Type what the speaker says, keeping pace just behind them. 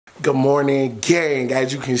Good morning, gang.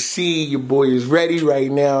 As you can see, your boy is ready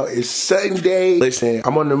right now. It's Sunday. Listen,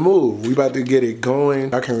 I'm on the move. We about to get it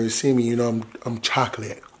going. Y'all can't really see me, you know, I'm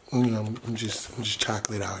chocolate. You know, I'm just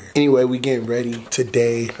chocolate out here. Anyway, we getting ready.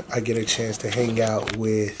 Today, I get a chance to hang out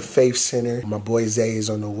with Faith Center. My boy Zay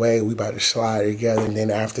is on the way. We about to slide together. And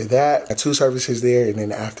then after that, got 2 services there. And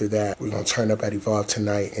then after that, we're gonna turn up at Evolve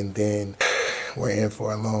tonight. And then we're in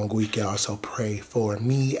for a long week, y'all. So pray for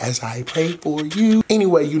me as I pray for you.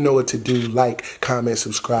 Anyway, you know what to do. Like, comment,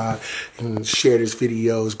 subscribe, and share this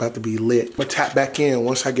video. It's about to be lit. I'm gonna tap back in.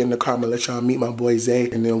 Once I get in the car, I'm gonna let y'all meet my boy Zay.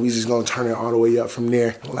 And then we just gonna turn it all the way up from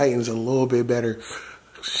there. Lighting's a little bit better.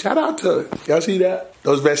 Shout out to, y'all see that?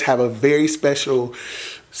 Those vests have a very special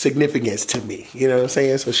significance to me, you know what I'm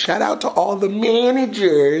saying? So shout out to all the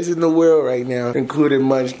managers in the world right now, including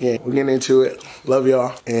Munchkin. We're getting into it. Love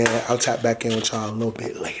y'all, and I'll tap back in with y'all a little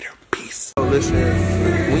bit later. Peace. So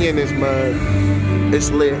listen, we in this mud. It's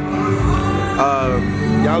lit.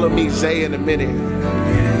 Y'all will meet Zay in a minute.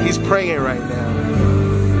 He's praying right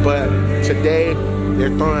now, but today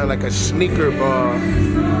they're throwing like a sneaker ball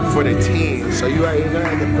for the team. So you already know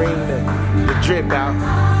how to bring the drip out.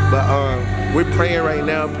 But we're praying right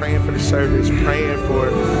now, praying for the service, praying for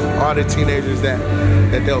all the teenagers that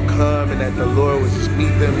they'll come and that the Lord will just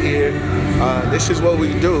meet them here. This is what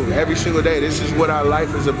we do every single day. This is what our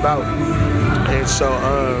life is about. And so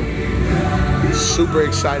super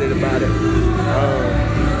excited about it.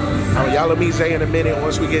 Y'all will meet Zay in a minute.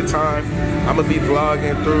 Once we get time, I'm gonna be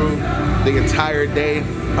vlogging through the entire day.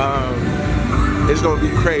 It's gonna be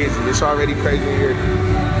crazy. It's already crazy here.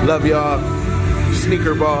 Love y'all.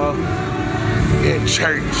 Sneaker ball in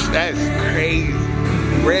church. That's crazy.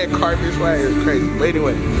 Red carpet swag is crazy. But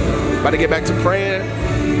anyway, about to get back to praying,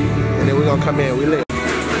 and then we're gonna come in. We lit.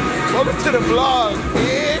 Welcome to the vlog,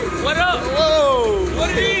 man. What up? Whoa. What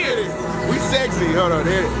it is? We sexy. Hold on,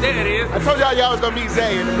 there it is. I told y'all was gonna meet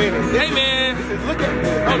Zay in a minute. Hey, man. Look at me.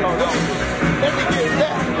 Hold on. Let me get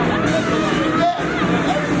that.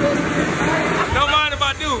 Don't mind if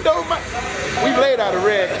I do. Don't mind. We laid out a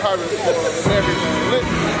red carpet for him and everything.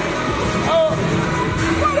 Oh,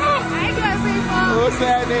 what up? Hey, good people. What's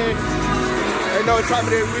happening? They know what time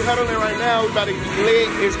it is. We huddling right now. We about to get lit.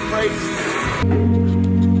 It's crazy.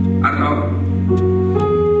 I thought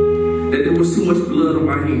that there was too much blood on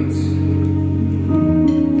my hands.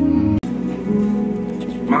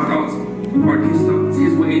 My thoughts are his thoughts.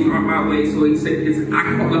 His ways aren't my ways. So he said, I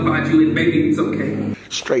qualified you and baby, it's okay.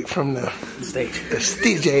 Straight from the stage. The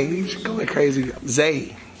stage. Going crazy.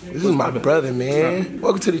 Zay. This is my brother, man.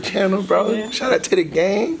 Welcome to the channel, bro. Yeah. Shout out to the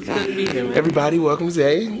gang. Good to be here, man. Everybody, welcome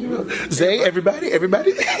Zay. Zay, everybody. Go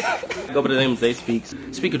by the name of Zay Speaks.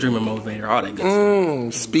 Speaker, dreamer, motivator, all that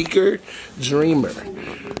good stuff. Speaker, dreamer,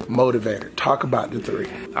 motivator. Talk about the 3.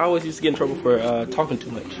 I always used to get in trouble for talking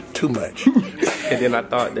too much. Too much. And then I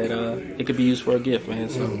thought that it could be used for a gift, man.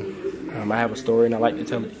 So I have a story and I like to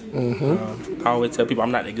tell it. I always tell people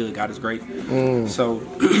I'm not that good. God is great. So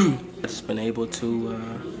I've just been able to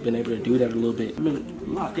do that a little bit. I've been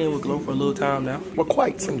locked in with GLO for a little time now. Well,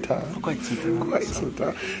 quite some time. Quite some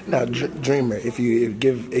time. Now, dreamer, if you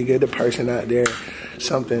give the person out there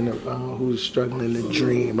something who's struggling to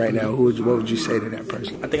dream right now, what would you say to that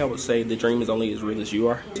person? I think I would say the dream is only as real as you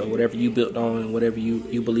are. So whatever you built on, whatever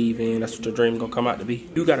you believe in, that's what your dream gonna come out to be.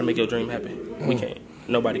 You gotta make your dream happen. We can't.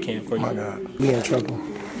 Nobody can for you. My God. We in trouble.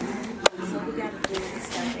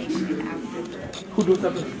 Who does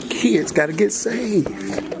something? Kids gotta get saved.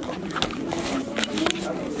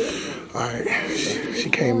 Alright, she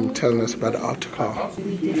came telling us about the altar call.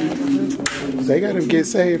 They gotta get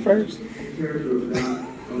saved first.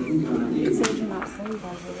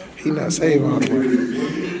 He not saved all the way.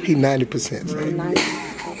 He 90% saved.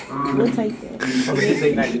 We'll take it.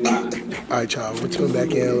 Alright, y'all, we'll tune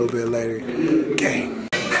back in a little bit later. Gang.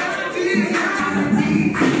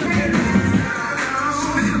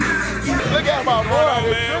 Look at my boy,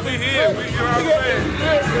 man. We here. We here.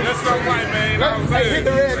 Let's go, white man. Hey, hit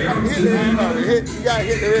the red. You gotta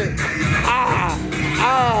hit the red.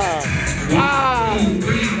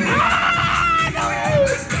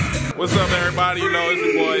 What's up, everybody? You know, it's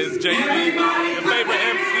your boy, it's JB, your favorite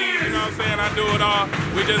MC. You know what I'm saying? I do it all.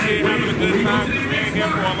 We just here having a good time. Just being here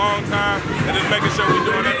for a long time and just making sure we're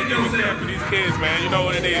doing everything we can for these kids, man. You know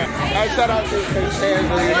what it is. Hey, shout out to What's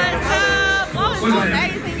up? Oh, it's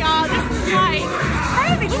amazing, y'all. This is like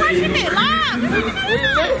crazy. We're watching it live. We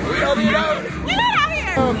lit out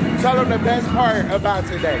here. Tell them the best part about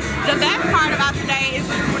today. The best part about today is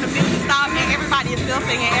when the music stopped and everybody is still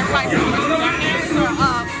singing. Everybody's still their hands are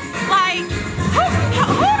up. Like, who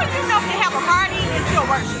do you know can have a party and still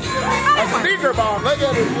worship? A speaker ball. Look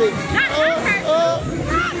at this.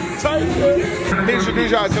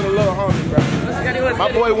 Introduce y'all to the little homie, bro.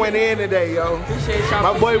 My boy went in today, yo.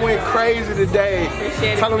 My boy went crazy today.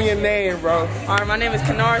 Tell him your name, bro. Alright, my name is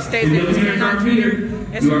Kennard State. It's K9 Jr.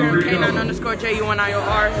 Instagram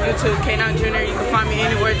K9_JUNIOR. YouTube K9 Jr. You can find me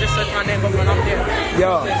anywhere. Just search my name up when I'm there.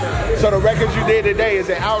 Yo, so the records you did today, is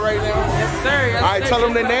it out right now? Yes, sir. Yes, Alright, tell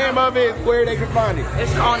them the name of it, where they can find it.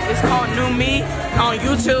 It's called New Me on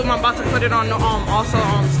YouTube. I'm about to put it on also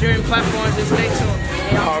on streaming platforms. Just stay tuned.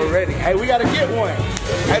 Already. Hey, we gotta get one.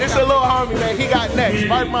 Hey, this is a little homie, man. He got next.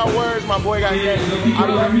 Mark my words, my boy got next. I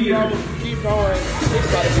love you, bro. Keep going. It's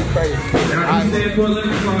about to be crazy.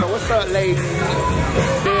 What's up, ladies?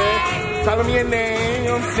 Yeah. Tell them your name, you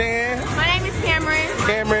know what I'm saying? My name is Cameron.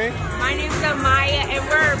 Cameron. My name is Amaya, and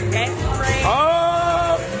we're best friends.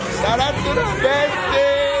 Oh, shout out to the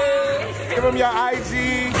bestie. Give them your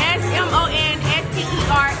IG.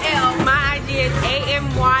 SMONSTERL. My IG is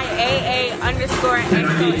AMYAA_XOXO.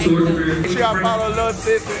 Make sure y'all follow little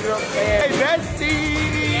sister, you know what I'm saying? Hey,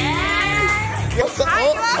 bestie. Yeah. What's up?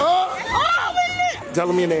 Tell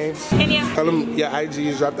them your names. Kenya. Tell them your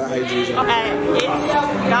IGs, drop the IGs. It's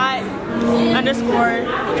got_Jordan,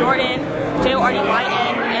 JORDYNNNN.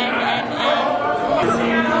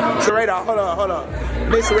 So right now, hold on.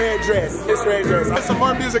 Miss Red Dress. There's some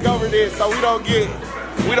more music over there, so we don't get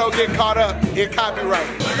caught up in copyright.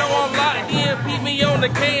 You know I'm locked in, peep me on the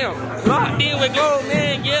cam. Locked in with GLO,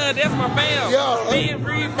 man, yeah, that's my fam. Yo. Being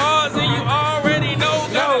free bars and you already know.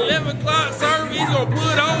 Got 11 o'clock service, he's gonna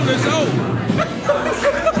put on the show.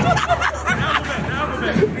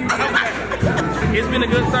 It's been a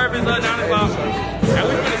good service, 9 o'clock. And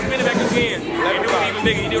we're gonna spin it back again. Like, do it even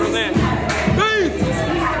bigger, you know what I'm saying?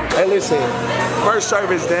 Hey, listen, first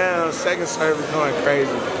service down, second service going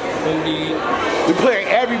crazy. Indeed. We putting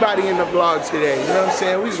everybody in the vlog today, you know what I'm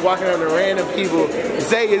saying? We just walking on the random people.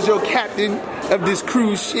 Zay is your captain of this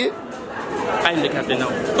cruise ship. I am the captain now.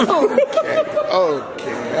 Okay. Oh.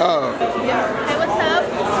 Hey, what's up?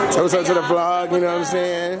 So what's up to the vlog, you know what I'm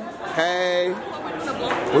saying? Hey.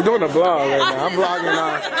 We're doing a vlog right now.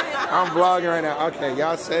 I'm vlogging right now. Okay,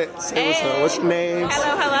 y'all say what's up. What's your names?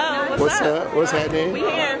 Hello. What's up? What's happening? We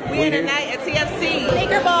here tonight at TFC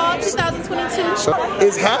Laker Ball 2022. So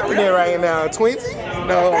it's happening right now. 20?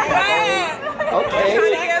 No. Okay.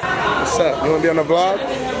 What's up? You wanna be on the vlog?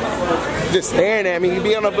 Just staring at me. You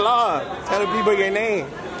be on the vlog. Tell the people your name.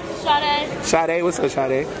 Sade. What's up,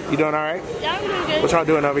 Sade? You doing all right? Yeah, I'm doing good. What y'all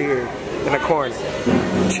doing over here in the corner?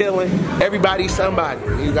 Chilling. Everybody's somebody.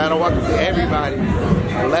 You gotta walk up to everybody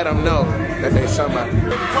and let them know that they somebody. My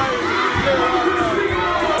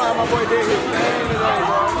boy did his name today,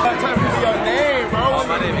 bro. Tell me your name, bro.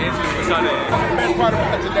 My name is Andrew. What's your name? What's the best part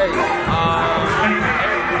about today?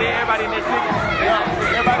 Everybody in this trip.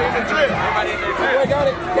 Everybody in the trip. Everybody in this trip. We got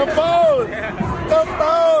it. The phone. The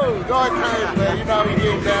phone. Going crazy, man. You know how we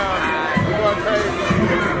get down. We're going crazy.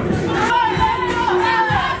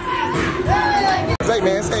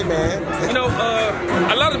 Say, man. You know,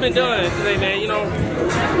 a lot has been done today, man. You know,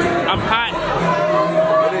 I'm hot.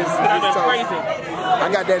 I've been crazy. I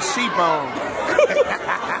got that sheep on.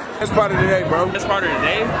 That's part of the day, bro. That's part of the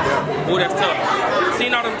day? Yeah. Oh, that's tough.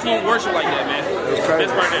 Seeing all them teams worship like that, man. It's crazy.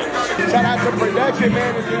 That's part of it. Shout out to production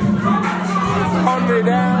manager. Holding it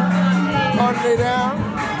down.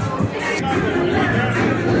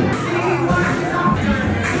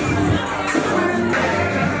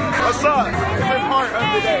 What's up? Favorite part of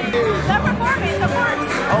the day? The performance, of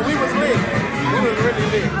course. Oh, we was lit. We was really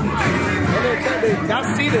lit. And then y'all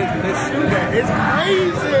see the shooter. It's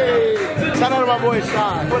crazy. Shout out to my boy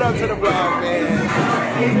Sean. What up to the vlog,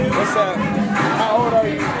 man? What's up? How old are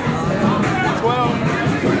you? 12?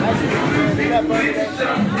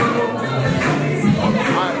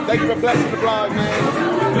 Alright, thank you for blessing the vlog,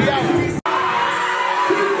 man. We out.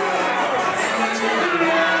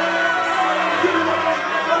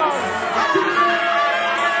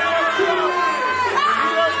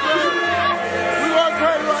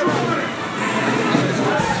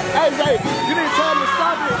 Hey, you need to tell them to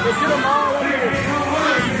stop it and get them all up here.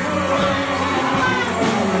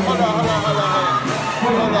 Hold on.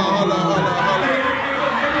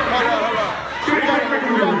 We gotta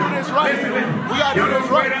do this right. We gotta do this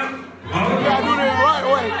right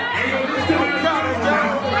way.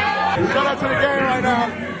 Shout out to the game right now.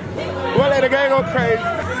 We'll let the game go crazy.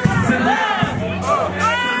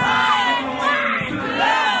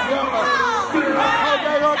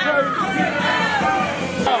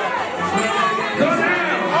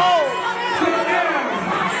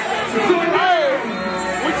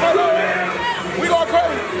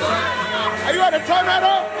 Turn that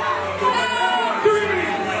up.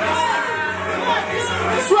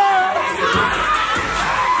 Swear.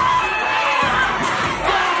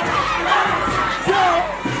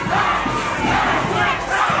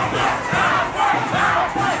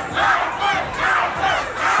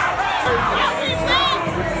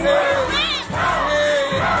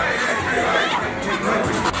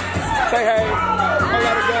 Say hey. I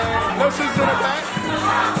got a gun. No shoes in the back.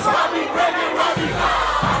 Robbie, Robbie.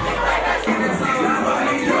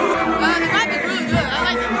 The vibe is really good. I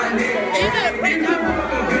like it. You did a great job.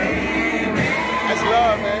 That's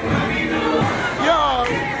love, man. Yo.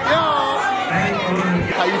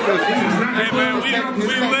 How you feel? Hey man, we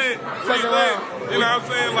lit. You know what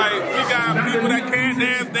I'm saying? Like, we got people that can't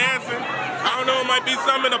dance dancing. I don't know, it might be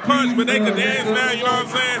something in the punch, but they can dance now, you know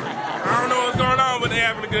what I'm saying? I don't know what's going on, but they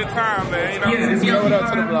having a good time, man. You know? What up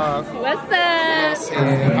to the vlog? What's up?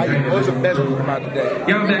 What's the best part about the day?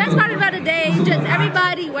 The best part about the day is just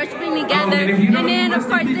everybody worshiping together. And then, of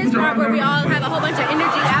course, this part where we all have a whole bunch of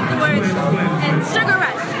energy afterwards. And Sugar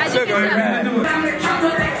Rush, as you can tell.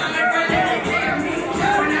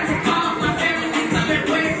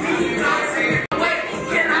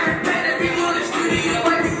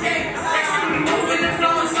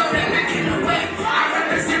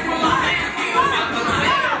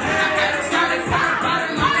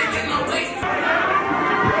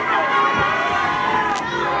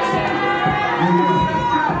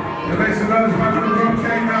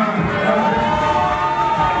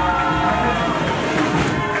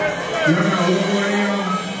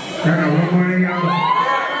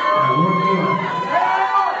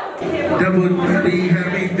 Double body,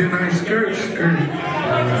 honey, then I skirt.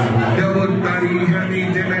 Double body, honey,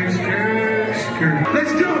 then I skirt.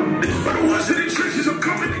 Let's go. For the ones in the trenches, I'm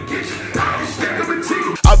coming to get you. I'll stack up a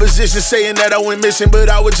ticket. Opposition saying that I went missing, but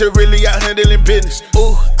I was just really out handling business.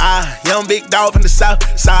 Ooh, young big dog from the south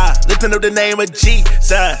side, lifting up the name of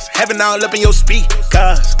Jesus, having all up in your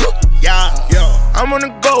speakers. Yeah. I'm on the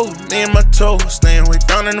go, me and my toes, staying way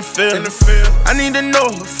down in the field. I need to know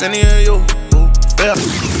if any of you feel.